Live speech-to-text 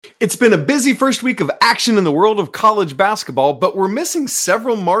It's been a busy first week of action in the world of college basketball, but we're missing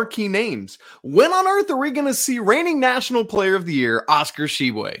several marquee names. When on earth are we going to see reigning National Player of the Year, Oscar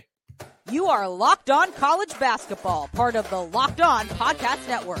Tshiebwe? You are Locked On College Basketball, part of the Locked On Podcast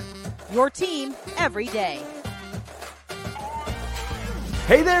Network. Your team every day.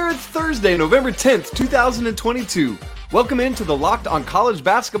 Hey there, it's Thursday, November 10th, 2022. Welcome into the Locked On College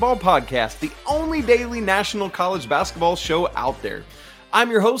Basketball Podcast, the only daily national college basketball show out there. I'm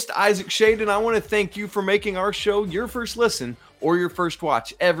your host, Isaac Shade, and I want to thank you for making our show your first listen or your first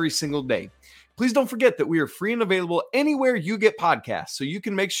watch every single day. Please don't forget that we are free and available anywhere you get podcasts, so you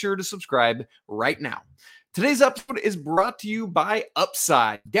can make sure to subscribe right now. Today's episode is brought to you by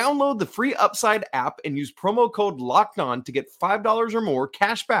Upside. Download the free Upside app and use promo code LOCKEDON to get $5 or more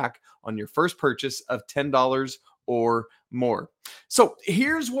cash back on your first purchase of $10 or more. So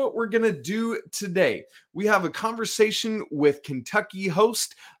here's what we're going to do today. We have a conversation with Kentucky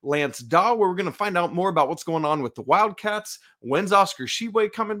host Lance Daw, where we're going to find out more about what's going on with the Wildcats. When's Oscar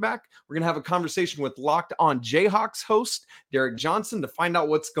Tshiebwe coming back? We're going to have a conversation with Locked On Jayhawks host Derek Johnson to find out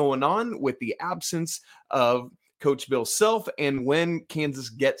what's going on with the absence of Coach Bill Self and when Kansas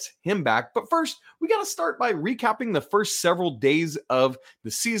gets him back. But first, we got to start by recapping the first several days of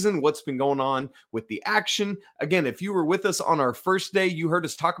the season, what's been going on with the action. Again, if you were with us on our first day, you heard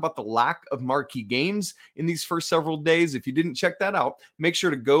us talk about the lack of marquee games in these first several days. If you didn't check that out, make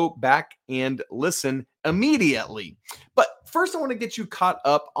sure to go back and listen immediately. But first, I want to get you caught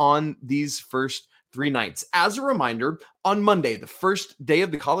up on these first 3 nights. As a reminder, on Monday, the first day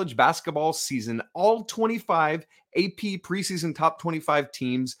of the college basketball season, all 25 AP preseason top 25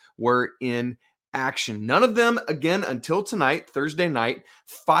 teams were in action. None of them again until tonight, Thursday night.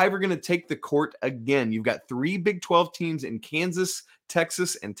 5 are going to take the court again. You've got 3 Big 12 teams in Kansas,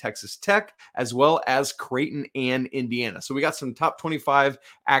 Texas, and Texas Tech, as well as Creighton and Indiana. So we got some top 25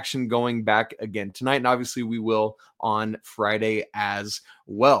 action going back again tonight, and obviously we will on Friday as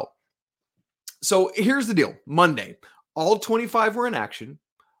well. So here's the deal. Monday, all 25 were in action.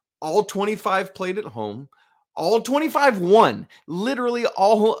 All 25 played at home. All 25 won. Literally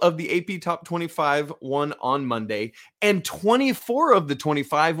all of the AP top 25 won on Monday. And 24 of the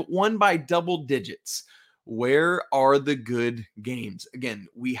 25 won by double digits. Where are the good games? Again,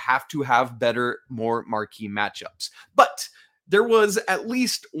 we have to have better, more marquee matchups. But there was at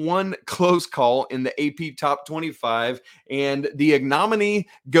least one close call in the AP top 25, and the ignominy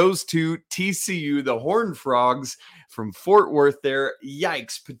goes to TCU, the Horned Frogs from Fort Worth there.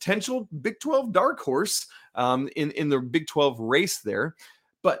 Yikes, potential Big 12 dark horse in the Big 12 race there.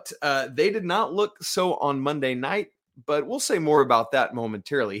 But they did not look so on Monday night, but we'll say more about that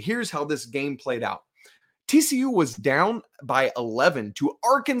momentarily. Here's how this game played out. TCU was down by 11 to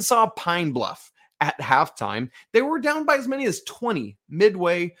Arkansas Pine Bluff. At halftime, they were down by as many as 20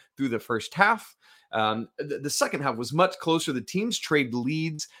 midway through the first half. The second half was much closer. The teams trade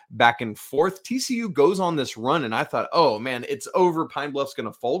leads back and forth. TCU goes on this run, and I thought, oh, man, it's over. Pine Bluff's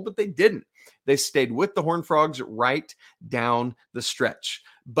going to fold, but they didn't. They stayed with the Horned Frogs right down the stretch.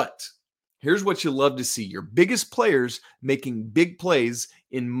 But here's what you love to see. Your biggest players making big plays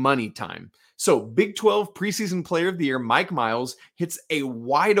in money time. So Big 12 preseason player of the year, Mike Miles, hits a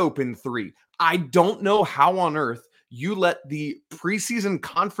wide open 3. I don't know how on earth you let the preseason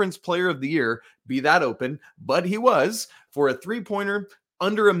conference player of the year be that open, but he was for a 3-pointer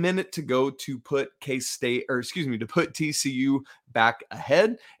under a minute to go to put to put TCU back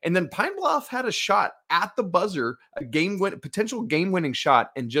ahead. And then Pine Bluff had a shot at the buzzer, potential game-winning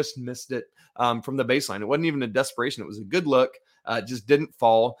shot, and just missed it from the baseline. It wasn't even a desperation. It was a good look, just didn't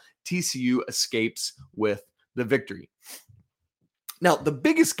fall. TCU escapes with the victory. Now, the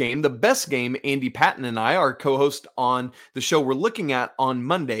biggest game, the best game, Andy Patton and I, our co-host on the show, we're looking at on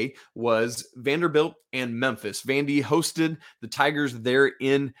Monday was Vanderbilt and Memphis. Vandy hosted the Tigers there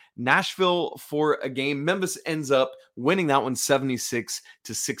in Nashville for a game. Memphis ends up winning that one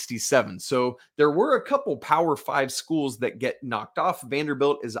 76-67. So there were a couple Power 5 schools that get knocked off.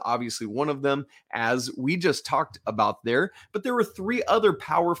 Vanderbilt is obviously one of them, as we just talked about there. But there were 3 other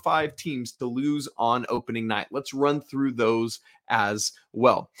Power 5 teams to lose on opening night. Let's run through those as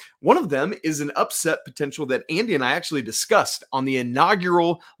well. One of them is an upset potential that Andy and I actually discussed on the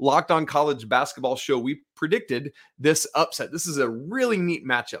inaugural Locked On College Basketball show. We predicted this upset. This is a really neat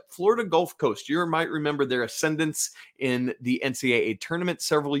matchup. Florida Gulf Coast. You might remember their ascendance in the NCAA tournament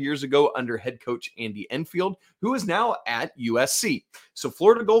several years ago under head coach Andy Enfield, who is now at USC. So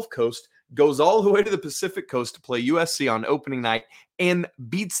Florida Gulf Coast goes all the way to the Pacific Coast to play USC on opening night and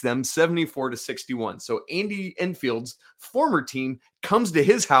beats them 74-61. So Andy Enfield's former team comes to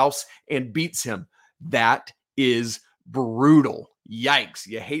his house and beats him. That is brutal. Yikes,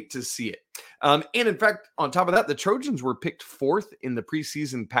 you hate to see it. And in fact, on top of that, the Trojans were picked 4th in the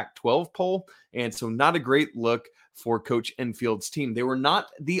preseason Pac-12 poll, and so not a great look for Coach Enfield's team. They were not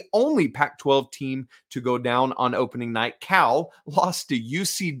the only Pac-12 team to go down on opening night. Cal lost to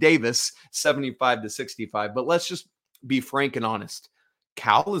UC Davis 75-65, but let's just be frank and honest.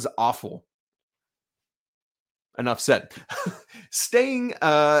 Cal is awful. Enough said. Staying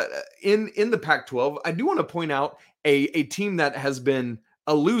in the Pac-12, I do want to point out a team that has been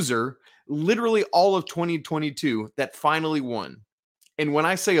a loser literally all of 2022 that finally won. And when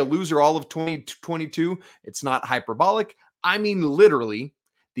I say a loser all of 2022, it's not hyperbolic. I mean literally.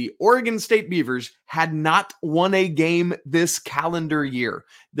 The Oregon State Beavers had not won a game this calendar year.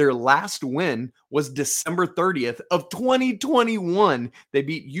 Their last win was December 30th of 2021. They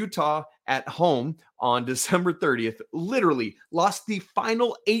beat Utah at home on December 30th, literally lost the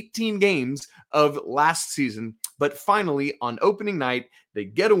final 18 games of last season. But finally, on opening night, they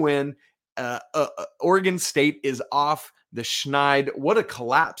get a win. Oregon State is off the schneid. What a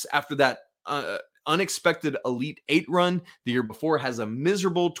collapse after that unexpected Elite 8 run the year before. Has a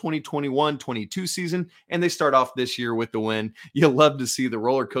miserable 2021-22 season, and they start off this year with the win. You'll love to see the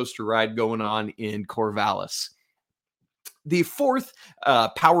roller coaster ride going on in Corvallis. The 4th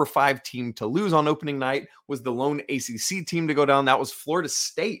Power 5 team to lose on opening night was the lone ACC team to go down. That was Florida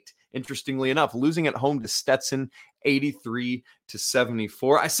State, interestingly enough, losing at home to Stetson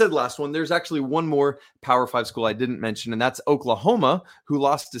 83-74. I said last one, there's actually one more Power 5 school I didn't mention, and that's Oklahoma, who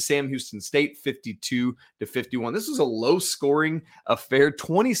lost to Sam Houston State 52-51. This was a low-scoring affair,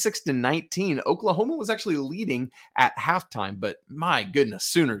 26-19. Oklahoma was actually leading at halftime, but my goodness,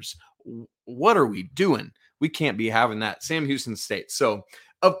 Sooners, what are we doing? We can't be having that. Sam Houston State. So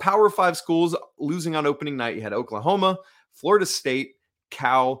of Power 5 schools losing on opening night, you had Oklahoma, Florida State,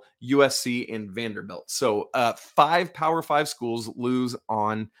 Cal, USC, and Vanderbilt. So 5 Power 5 schools lose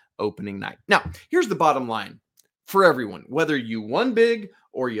on opening night. Now, here's the bottom line for everyone. Whether you won big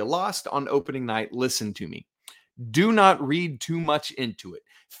or you lost on opening night, listen to me. Do not read too much into it.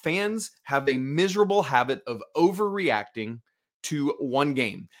 Fans have a miserable habit of overreacting to one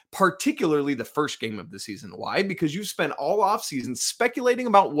game, particularly the first game of the season. Why? Because you spent all offseason speculating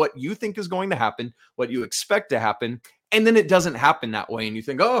about what you think is going to happen, what you expect to happen, and then it doesn't happen that way. And you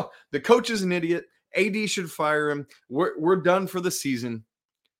think, oh, the coach is an idiot. AD should fire him. We're done for the season.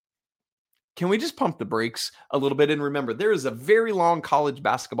 Can we just pump the brakes a little bit? And remember, there is a very long college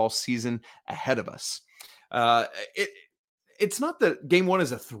basketball season ahead of us. It's not that game one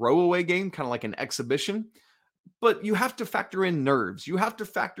is a throwaway game, kind of like an exhibition, but you have to factor in nerves. You have to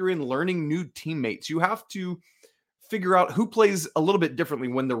factor in learning new teammates. You have to figure out who plays a little bit differently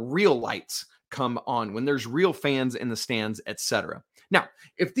when the real lights come on, when there's real fans in the stands, etc. Now,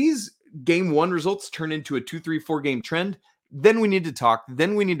 if these game one results turn into a 2-3-4 game trend, then we need to talk.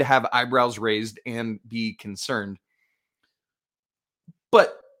 Then we need to have eyebrows raised and be concerned.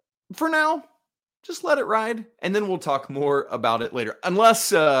 But for now, just let it ride, and then we'll talk more about it later.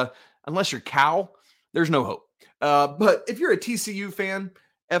 Unless you're Cal, there's no hope. But if you're a TCU fan,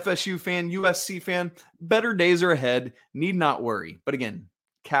 FSU fan, USC fan, better days are ahead. Need not worry. But again,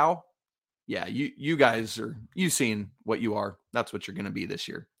 Cal, yeah, you guys you've seen what you are. That's what you're going to be this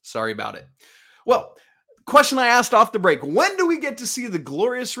year. Sorry about it. Well, question I asked off the break: when do we get to see the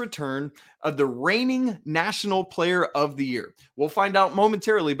glorious return of the reigning National Player of the Year? We'll find out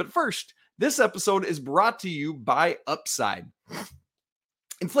momentarily. But first, this episode is brought to you by Upside.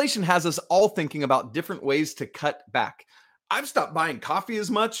 Inflation has us all thinking about different ways to cut back. I've stopped buying coffee as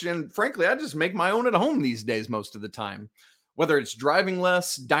much, and frankly, I just make my own at home these days most of the time. Whether it's driving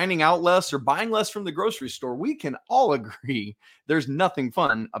less, dining out less, or buying less from the grocery store, we can all agree there's nothing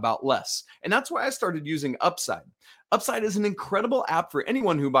fun about less. And that's why I started using Upside. Upside is an incredible app for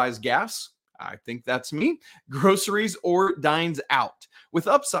anyone who buys gas, I think that's me, groceries, or dines out. With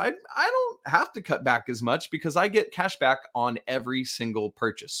Upside, I don't have to cut back as much because I get cash back on every single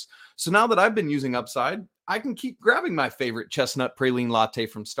purchase. So now that I've been using Upside, I can keep grabbing my favorite chestnut praline latte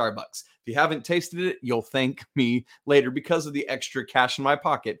from Starbucks. If you haven't tasted it, you'll thank me later because of the extra cash in my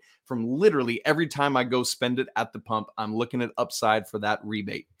pocket from literally every time I go spend it at the pump. I'm looking at Upside for that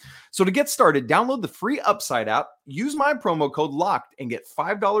rebate. So to get started, download the free Upside app, use my promo code LOCKED, and get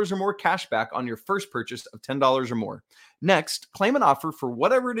 $5 or more cash back on your first purchase of $10 or more. Next, claim an offer for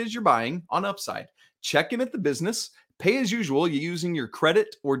whatever it is you're buying on Upside. Check in at the business, pay as usual using your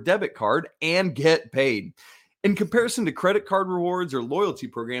credit or debit card, and get paid. In comparison to credit card rewards or loyalty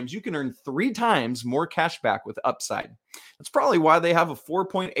programs, you can earn 3 times more cash back with Upside. That's probably why they have a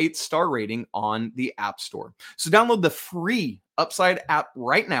 4.8 star rating on the App Store. So download the free Upside app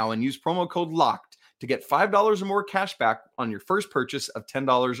right now and use promo code LOCKED to get $5 or more cash back on your first purchase of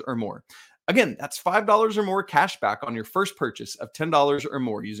 $10 or more. Again, that's $5 or more cash back on your first purchase of $10 or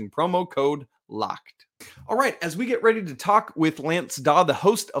more using promo code LOCKED. All right, as we get ready to talk with Lance Daw, the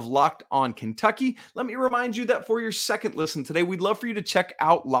host of Locked On Kentucky, let me remind you that for your second listen today, we'd love for you to check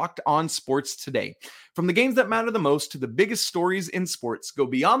out Locked On Sports Today. From the games that matter the most to the biggest stories in sports, go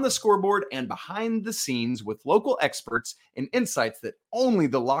beyond the scoreboard and behind the scenes with local experts and insights that only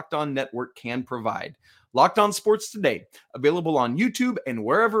the Locked On Network can provide. Locked On Sports Today, available on YouTube and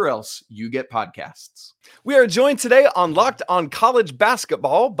wherever else you get podcasts. We are joined today on Locked On College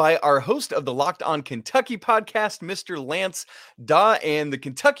Basketball by our host of the Locked On Kentucky podcast, Mr. Lance Daw, and the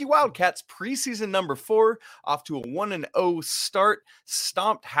Kentucky Wildcats preseason number 4 off to a 1-0 start,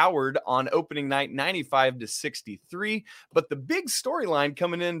 stomped Howard on opening night 95-63. But the big storyline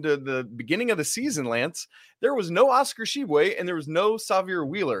coming into the beginning of the season, Lance, there was no Oscar Tshiebwe and there was no Xavier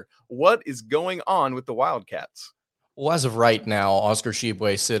Wheeler. What is going on with the Wildcats? Well, as of right now, Oscar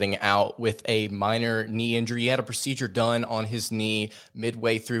Tshiebwe sitting out with a minor knee injury. He had a procedure done on his knee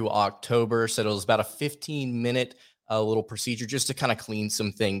midway through October. Said it was about a 15-minute little procedure just to kind of clean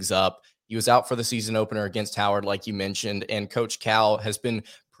some things up. He was out for the season opener against Howard, like you mentioned, and Coach Cal has been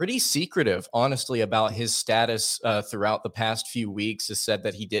pretty secretive, honestly, about his status throughout the past few weeks. Has said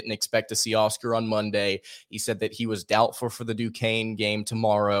that he didn't expect to see Oscar on Monday. He said that he was doubtful for the Duquesne game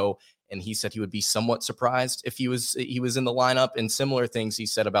tomorrow, and he said he would be somewhat surprised if he was in the lineup. And similar things he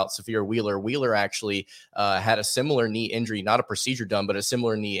said about Xavier Wheeler. Wheeler actually had a similar knee injury, not a procedure done, but a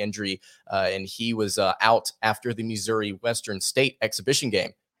similar knee injury, and he was out after the Missouri Western State exhibition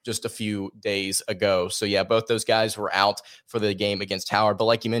game just a few days ago. So yeah, both those guys were out for the game against Howard. But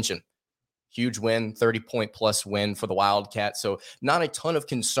like you mentioned, huge win, 30-point plus win for the Wildcats. So not a ton of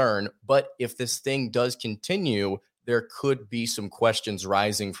concern, but if this thing does continue, there could be some questions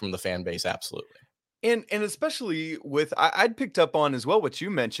rising from the fan base. Absolutely. And especially with, I'd picked up on as well what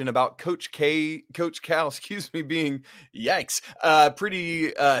you mentioned about Coach Cal, being,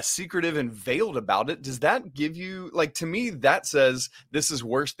 pretty secretive and veiled about it. Does that give you, like, to me, that says this is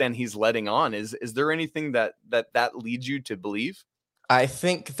worse than he's letting on? Is there anything that leads you to believe? I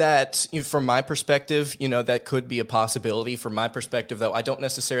think that from my perspective, that could be a possibility. From my perspective, though, I don't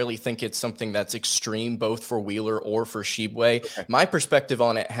necessarily think it's something that's extreme, both for Wheeler or for Tshiebwe. Okay. My perspective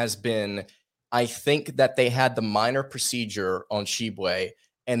on it has been, I think that they had the minor procedure on Tshiebwe,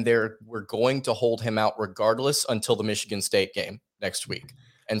 and we're going to hold him out regardless until the Michigan State game next week.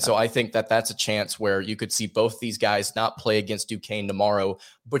 And so I think that that's a chance where you could see both these guys not play against Duquesne tomorrow,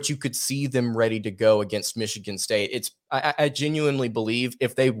 but you could see them ready to go against Michigan State. I genuinely believe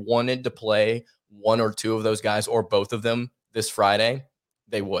if they wanted to play one or two of those guys or both of them this Friday,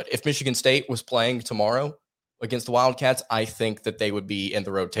 they would. If Michigan State was playing tomorrow against the Wildcats, I think that they would be in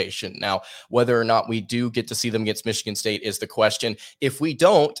the rotation. Now, whether or not we do get to see them against Michigan State is the question. If we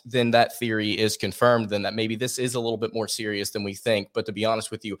don't, then that theory is confirmed, then that maybe this is a little bit more serious than we think. But to be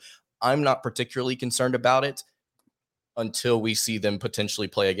honest with you, I'm not particularly concerned about it until we see them potentially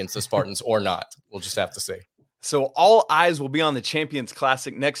play against the Spartans or not. We'll just have to see. So all eyes will be on the Champions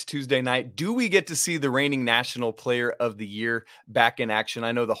Classic next Tuesday night. Do we get to see the reigning National Player of the Year back in action?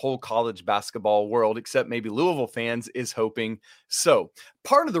 I know the whole college basketball world, except maybe Louisville fans, is hoping so.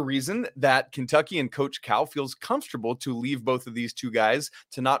 Part of the reason that Kentucky and Coach Cal feels comfortable to leave both of these two guys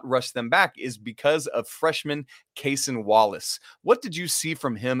to not rush them back is because of freshman Cason Wallace. What did you see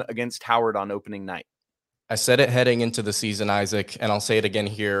from him against Howard on opening night? I said it heading into the season, Isaac, and I'll say it again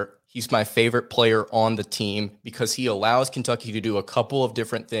here. He's my favorite player on the team because he allows Kentucky to do a couple of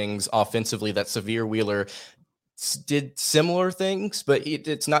different things offensively that Xavier Wheeler did similar things, but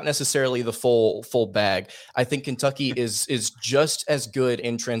it's not necessarily the full bag. I think Kentucky is just as good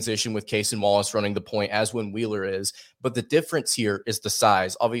in transition with Cason Wallace running the point as when Wheeler is. But the difference here is the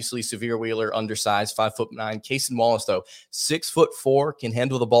size. Obviously, Xavier Wheeler, undersized, 5'9". Cason Wallace, though, 6'4", can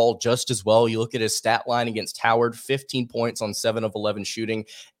handle the ball just as well. You look at his stat line against Howard, 15 points on 7 of 11 shooting,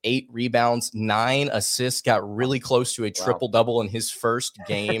 8 rebounds, 9 assists, got really close to a triple-double in his first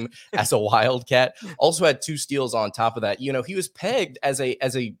game as a Wildcat. Also had 2 steals on top of that. He was pegged as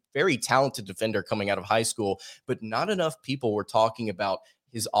a very talented defender coming out of high school, but not enough people were talking about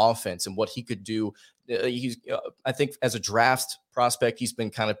his offense and what he could do. I think as a draft prospect, he's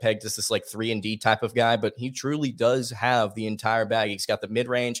been kind of pegged as this like 3-and-D type of guy, but he truly does have the entire bag. He's got the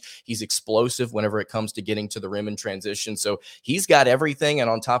mid-range. He's explosive whenever it comes to getting to the rim in transition. So he's got everything. And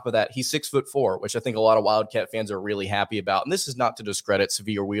on top of that, he's 6'4", which I think a lot of Wildcat fans are really happy about. And this is not to discredit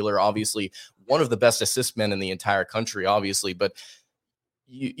Xavier Wheeler, obviously one of the best assist men in the entire country, obviously, but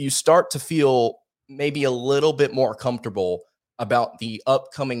you start to feel maybe a little bit more comfortable about the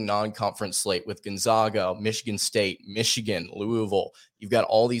upcoming non-conference slate with Gonzaga, Michigan State, Michigan, Louisville. You've got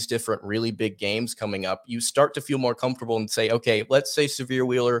all these different really big games coming up. You start to feel more comfortable and say, okay, let's say Severe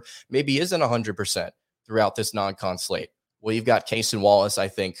Wheeler maybe isn't 100% throughout this non-con slate. Well, you've got Cason Wallace, I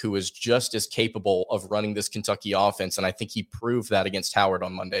think, who is just as capable of running this Kentucky offense, and I think he proved that against Howard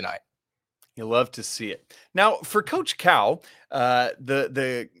on Monday night. You love to see it. Now, for Coach Cal,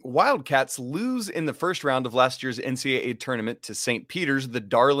 the Wildcats lose in the first round of last year's NCAA tournament to St. Peter's, the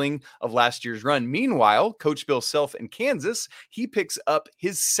darling of last year's run. Meanwhile, Coach Bill Self in Kansas, he picks up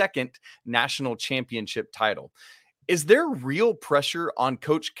his second national championship title. Is there real pressure on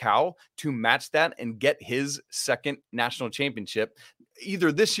Coach Cal to match that and get his second national championship,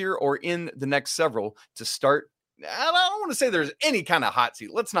 either this year or in the next several, to start? I don't want to say there's any kind of hot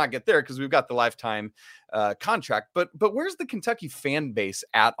seat. Let's not get there because we've got the lifetime contract. But where's the Kentucky fan base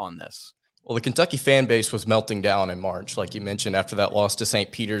at on this? Well, the Kentucky fan base was melting down in March, like you mentioned, after that loss to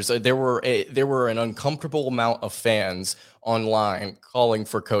St. Peter's. There were an uncomfortable amount of fans online calling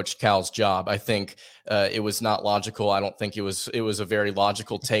for Coach Cal's job. I think it was not logical. I don't think it was a very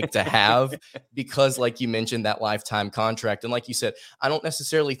logical take to have because, like you mentioned, that lifetime contract. And like you said, I don't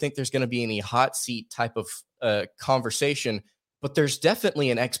necessarily think there's going to be any hot seat type of conversation. But there's definitely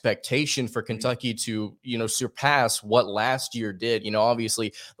an expectation for Kentucky to, surpass what last year did.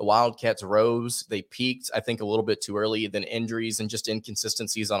 Obviously the Wildcats rose, they peaked, I think a little bit too early, then injuries and just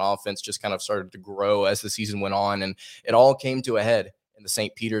inconsistencies on offense just kind of started to grow as the season went on. And it all came to a head in the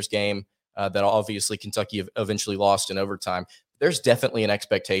St. Peter's game that obviously Kentucky eventually lost in overtime. There's definitely an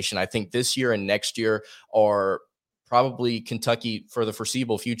expectation. I think this year and next year are probably Kentucky for the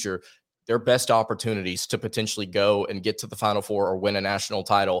foreseeable future their best opportunities to potentially go and get to the Final Four or win a national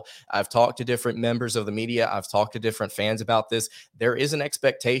title. I've talked to different members of the media. I've talked to different fans about this. There is an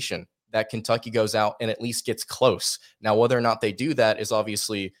expectation that Kentucky goes out and at least gets close. Now, whether or not they do that is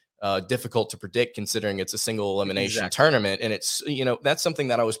obviously difficult to predict considering it's a single elimination tournament. And it's, that's something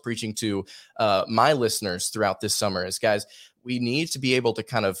that I was preaching to my listeners throughout this summer is, guys, we need to be able to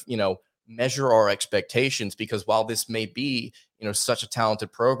kind of, measure our expectations because while this may be, such a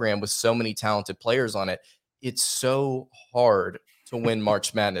talented program with so many talented players on it, it's so hard to win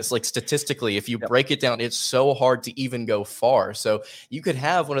March Madness. Like statistically, if you break it down, it's so hard to even go far. So you could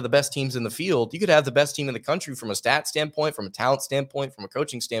have one of the best teams in the field. You could have the best team in the country from a stat standpoint, from a talent standpoint, from a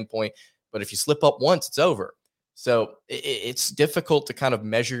coaching standpoint. But if you slip up once, it's over. So it's difficult to kind of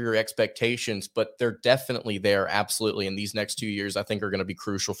measure your expectations, but they're definitely there. Absolutely. And these next 2 years, I think are going to be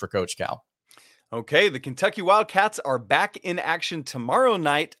crucial for Coach Cal. Okay, the Kentucky Wildcats are back in action tomorrow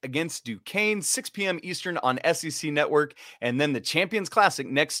night against Duquesne, 6 p.m. Eastern on SEC Network, and then the Champions Classic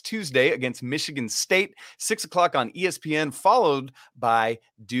next Tuesday against Michigan State, 6 o'clock on ESPN, followed by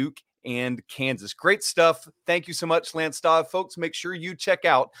Duke and Kansas. Great stuff. Thank you so much, Lance Staub. Folks, make sure you check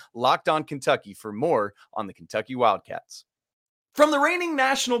out Locked On Kentucky for more on the Kentucky Wildcats. From the reigning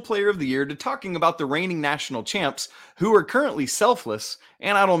National Player of the Year to talking about the reigning national champs who are currently selfless,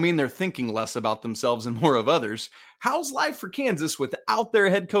 and I don't mean they're thinking less about themselves and more of others, how's life for Kansas without their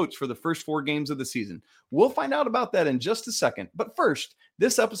head coach for the first 4 games of the season? We'll find out about that in just a second. But first,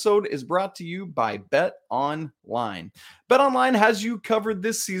 this episode is brought to you by Bet Online. Bet Online has you covered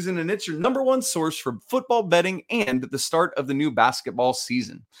this season, and it's your number one source for football betting and the start of the new basketball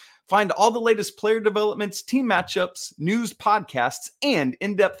season. Find all the latest player developments, team matchups, news, podcasts, and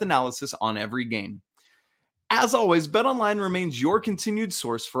in-depth analysis on every game. As always, BetOnline remains your continued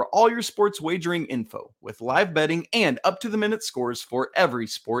source for all your sports wagering info, with live betting and up-to-the-minute scores for every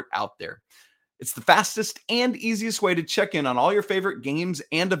sport out there. It's the fastest and easiest way to check in on all your favorite games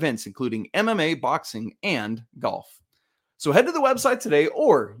and events, including MMA, boxing, and golf. So head to the website today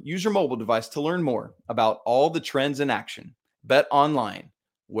or use your mobile device to learn more about all the trends in action. BetOnline,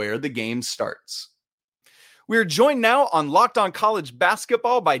 where the game starts. We are joined now on Locked On College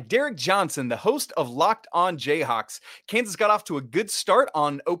Basketball by Derek Johnson, the host of Locked On Jayhawks. Kansas got off to a good start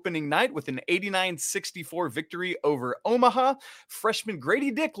on opening night with an 89-64 victory over Omaha. Freshman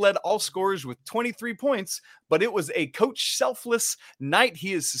Grady Dick led all scorers with 23 points, but it was a coach selfless night.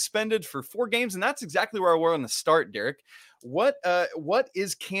 He is suspended for 4 games, and that's exactly where I want to start, Derek. What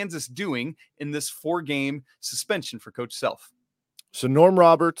is Kansas doing in this 4-game suspension for Coach Self? So Norm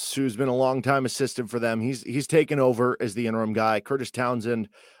Roberts, who's been a longtime assistant for them, he's taken over as the interim guy. Curtis Townsend,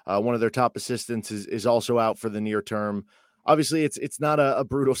 one of their top assistants, is also out for the near term. Obviously, it's not a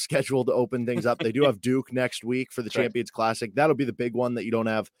brutal schedule to open things up. They do have Duke next week for the Champions Classic. That'll be the big one that you don't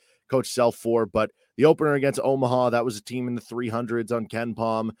have Coach Self for. But The opener against Omaha, that was a team in the 300s on Ken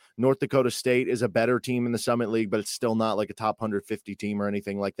Palm. North Dakota State is a better team in the Summit League, but it's still not like a top 150 team or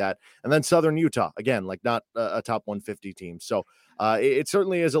anything like that. And then Southern Utah, again, like not a top 150 team. So it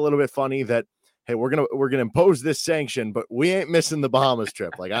certainly is a little bit funny that, hey, we're gonna impose this sanction, but we ain't missing the Bahamas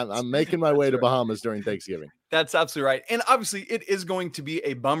trip. Like I'm making my way to Bahamas during Thanksgiving. That's absolutely right. And obviously, it is going to be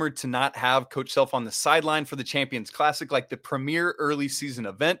a bummer to not have Coach Self on the sideline for the Champions Classic, like the premier early season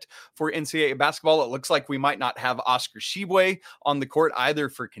event for NCAA basketball. It looks like we might not have Oscar Tshiebwe on the court either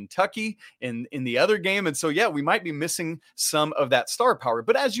for Kentucky in the other game. And so, yeah, we might be missing some of that star power.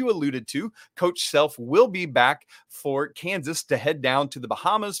 But as you alluded to, Coach Self will be back for Kansas to head down to the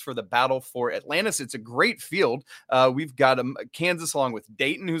Bahamas for the battle for Atlantis. It's a great field. We've got Kansas along with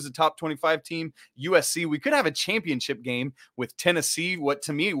Dayton, who's a top 25 team, USC. We could have a championship game with Tennessee, what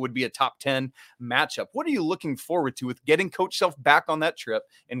to me would be a top 10 matchup. What are you looking forward to with getting Coach Self back on that trip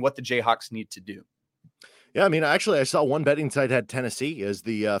and what the Jayhawks need to do? Yeah, I mean, actually, I saw one betting site had Tennessee as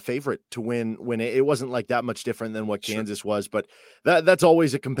the favorite to win. When it wasn't like that much different than what Kansas was, but that's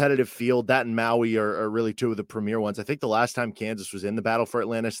always a competitive field. That and Maui are really two of the premier ones. I think the last time Kansas was in the battle for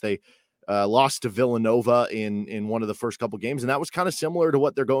Atlantis, they lost to Villanova in one of the first couple games, and that was kind of similar to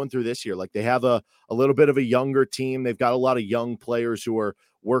what they're going through this year. Like they have a little bit of a younger team. They've got a lot of young players who are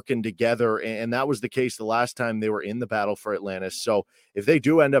working together, and that was the case the last time they were in the battle for Atlantis. So if they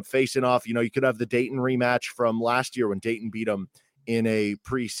do end up facing off, you could have the Dayton rematch from last year when Dayton beat them in a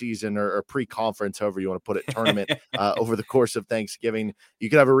preseason or pre-conference, however you want to put it, tournament over the course of Thanksgiving. You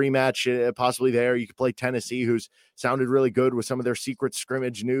could have a rematch possibly there. You could play Tennessee, who's sounded really good with some of their secret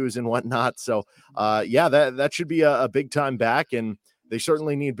scrimmage news and whatnot. So yeah, that should be a big time back, and they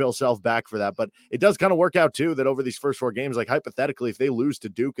certainly need Bill Self back for that. But it does kind of work out too that over these first four games, like hypothetically, if they lose to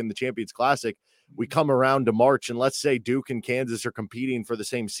Duke in the Champions Classic, we come around to March, and let's say Duke and Kansas are competing for the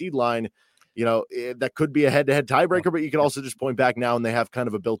same seed line. That could be a head-to-head tiebreaker, but you could also just point back now and they have kind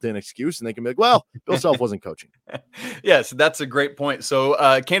of a built-in excuse, and they can be like, well, Bill Self wasn't coaching. Yes, that's a great point. So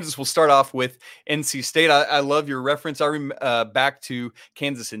Kansas will start off with NC State. I love your reference. Back to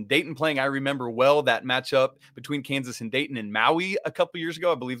Kansas and Dayton playing. I remember well that matchup between Kansas and Dayton in Maui a couple years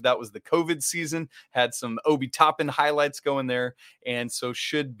ago. I believe that was the COVID season. Had some Obi Toppin highlights going there, and so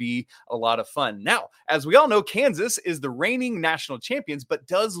should be a lot of fun. Now, as we all know, Kansas is the reigning national champions, but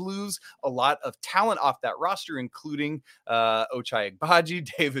does lose a lot of talent off that roster, including Ochai Agbaji,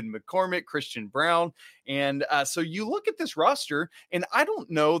 David McCormick, Christian Brown. And so you look at this roster, and I don't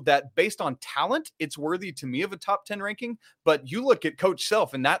know that based on talent, it's worthy to me of a top 10 ranking, but you look at Coach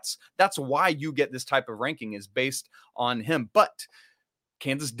Self, and that's why you get this type of ranking is based on him. But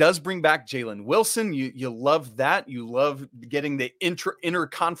Kansas does bring back Jalen Wilson. You love that. You love getting the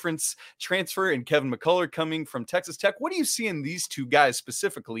inter-conference transfer and Kevin McCullough coming from Texas Tech. What do you see in these two guys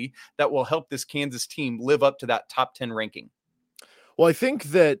specifically that will help this Kansas team live up to that top 10 ranking? Well, I think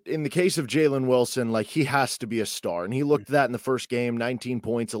that in the case of Jalen Wilson, like he has to be a star. And he looked at that in the first game, 19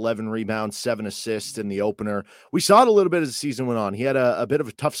 points, 11 rebounds, 7 assists in the opener. We saw it a little bit as the season went on. He had a bit of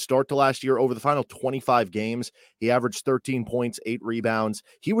a tough start to last year. Over the final 25 games, he averaged 13 points, 8 rebounds.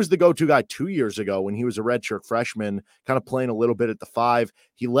 He was the go-to guy 2 years ago when he was a redshirt freshman, kind of playing a little bit at the 5.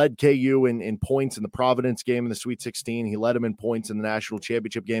 He led KU in points in the Providence game in the Sweet 16. He led him in points in the national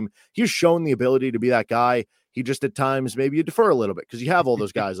championship game. He's shown the ability to be that guy. He just at times maybe you defer a little bit because you have all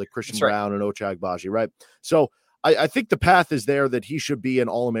those guys like Christian Brown and Ochai Agbaji, right? So I think the path is there that he should be an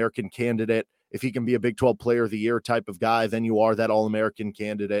All-American candidate. If he can be a Big 12 Player of the Year type of guy, then you are that All-American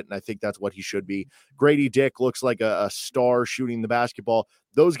candidate, and I think that's what he should be. Grady Dick looks like a star shooting the basketball.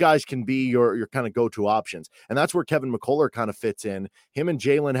 Those guys can be your kind of go-to options, and that's where Kevin McCullough kind of fits in. Him and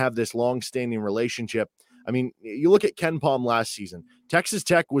Jalen have this long-standing relationship. I mean, you look at Ken Palm last season. Texas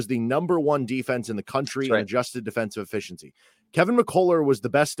Tech was the number 1 defense in the country in adjusted defensive efficiency. Kevin McCullough was the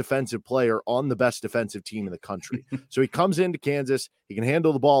best defensive player on the best defensive team in the country. So he comes into Kansas. He can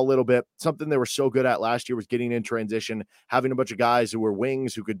handle the ball a little bit. Something they were so good at last year was getting in transition, having a bunch of guys who were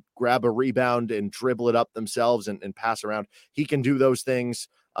wings who could grab a rebound and dribble it up themselves and pass around. He can do those things.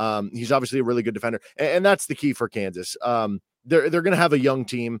 He's obviously a really good defender. And that's the key for Kansas. They're going to have a young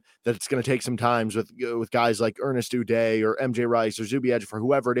team that's going to take some times with guys like Ernest Uday or MJ Rice or Zuby Edge, for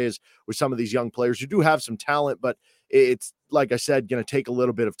whoever it is, with some of these young players who do have some talent, but it's, like I said, going to take a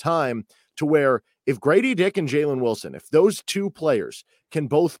little bit of time to where if Grady Dick and Jalen Wilson, if those two players can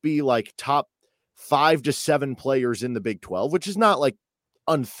both be like top 5 to 7 players in the Big 12, which is not like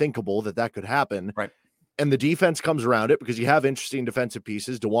unthinkable that could happen. Right. and the defense comes around it because you have interesting defensive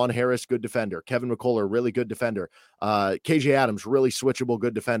pieces. DeJuan Harris, good defender. Kevin McCullough, really good defender. KJ Adams, really switchable,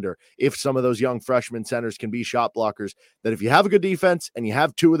 good defender. If some of those young freshman centers can be shot blockers, that if you have a good defense and you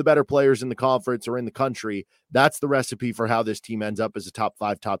have two of the better players in the conference or in the country, that's the recipe for how this team ends up as a top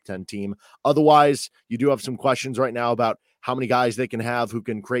 5, top 10 team. Otherwise, you do have some questions right now about how many guys they can have who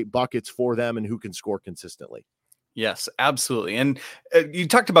can create buckets for them and who can score consistently. Yes, absolutely. And you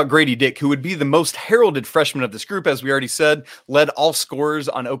talked about Grady Dick, who would be the most heralded freshman of this group, as we already said, led all scorers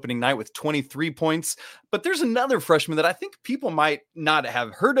on opening night with 23 points. But there's another freshman that I think people might not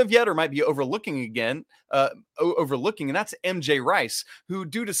have heard of yet or might be overlooking, and that's MJ Rice, who,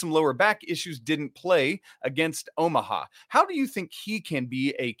 due to some lower back issues, didn't play against Omaha. How do you think he can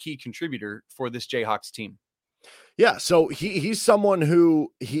be a key contributor for this Jayhawks team? Yeah, so he's someone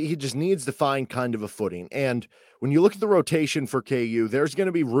who he just needs to find kind of a footing. And when you look at the rotation for KU, there's going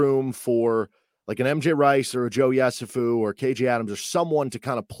to be room for like an MJ Rice or a Joe Yesufu or KJ Adams or someone to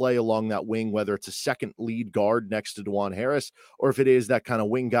kind of play along that wing, whether it's a second lead guard next to DeJuan Harris, or if it is that kind of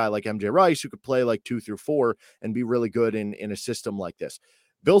wing guy like MJ Rice who could play like 2 through 4 and be really good in a system like this.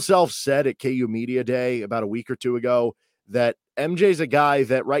 Bill Self said at KU Media Day about a week or two ago that MJ's a guy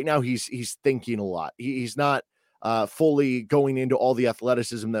that right now he's thinking a lot. He's not fully going into all the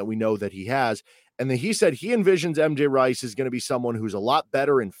athleticism that we know that he has. And then he said he envisions MJ Rice is going to be someone who's a lot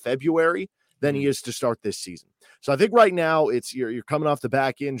better in February than he is to start this season. So I think right now it's you're coming off the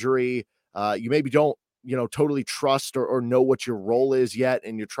back injury. You maybe don't, totally trust or know what your role is yet.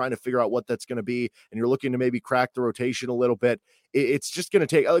 And you're trying to figure out what that's going to be. And you're looking to maybe crack the rotation a little bit. It's just going to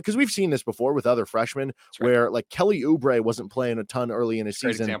take, because we've seen this before with other freshmen where like Kelly Oubre wasn't playing a ton early in his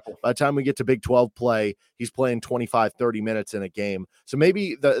season. Example. By the time we get to Big 12 play, he's playing 25, 30 minutes in a game. So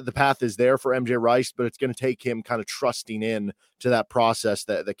maybe the path is there for MJ Rice, but it's going to take him kind of trusting in to that process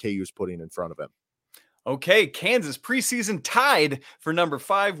that KU is putting in front of him. Okay, Kansas preseason tied for number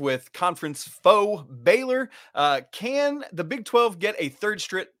 5 with conference foe Baylor. Can the Big 12 get a third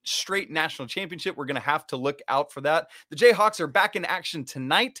straight national championship? We're going to have to look out for that. The Jayhawks are back in action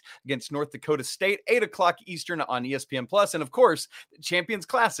tonight against North Dakota State, 8 o'clock Eastern on ESPN+. And of course, the Champions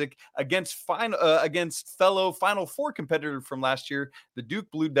Classic against fellow Final Four competitor from last year, the Duke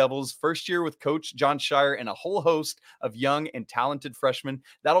Blue Devils, first year with Coach John Shire and a whole host of young and talented freshmen.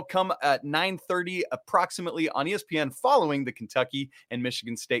 That'll come at 9:30 approximately on ESPN following the Kentucky and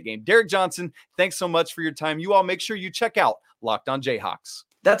Michigan State game. Derek Johnson, thanks so much for your time. You all make sure you check out Locked On Jayhawks.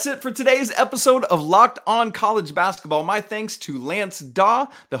 That's it for today's episode of Locked On College Basketball. My thanks to Lance Daw,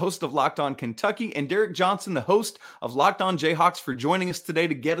 the host of Locked On Kentucky, and Derek Johnson, the host of Locked On Jayhawks, for joining us today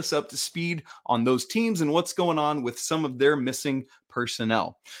to get us up to speed on those teams and what's going on with some of their missing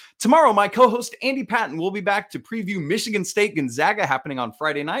personnel. Tomorrow, my co-host Andy Patton will be back to preview Michigan State Gonzaga happening on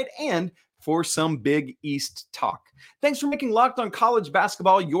Friday night and for some Big East talk. Thanks for making Locked On College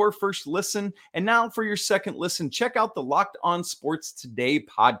Basketball your first listen. And now for your second listen, check out the Locked On Sports Today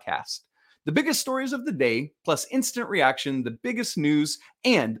podcast. The biggest stories of the day, plus instant reaction, the biggest news,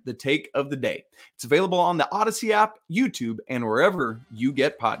 and the take of the day. It's available on the Odyssey app, YouTube, and wherever you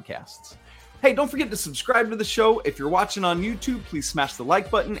get podcasts. Hey, don't forget to subscribe to the show. If you're watching on YouTube, please smash the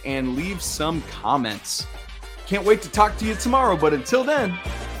like button and leave some comments. Can't wait to talk to you tomorrow, but until then,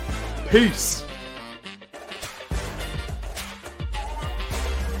 peace.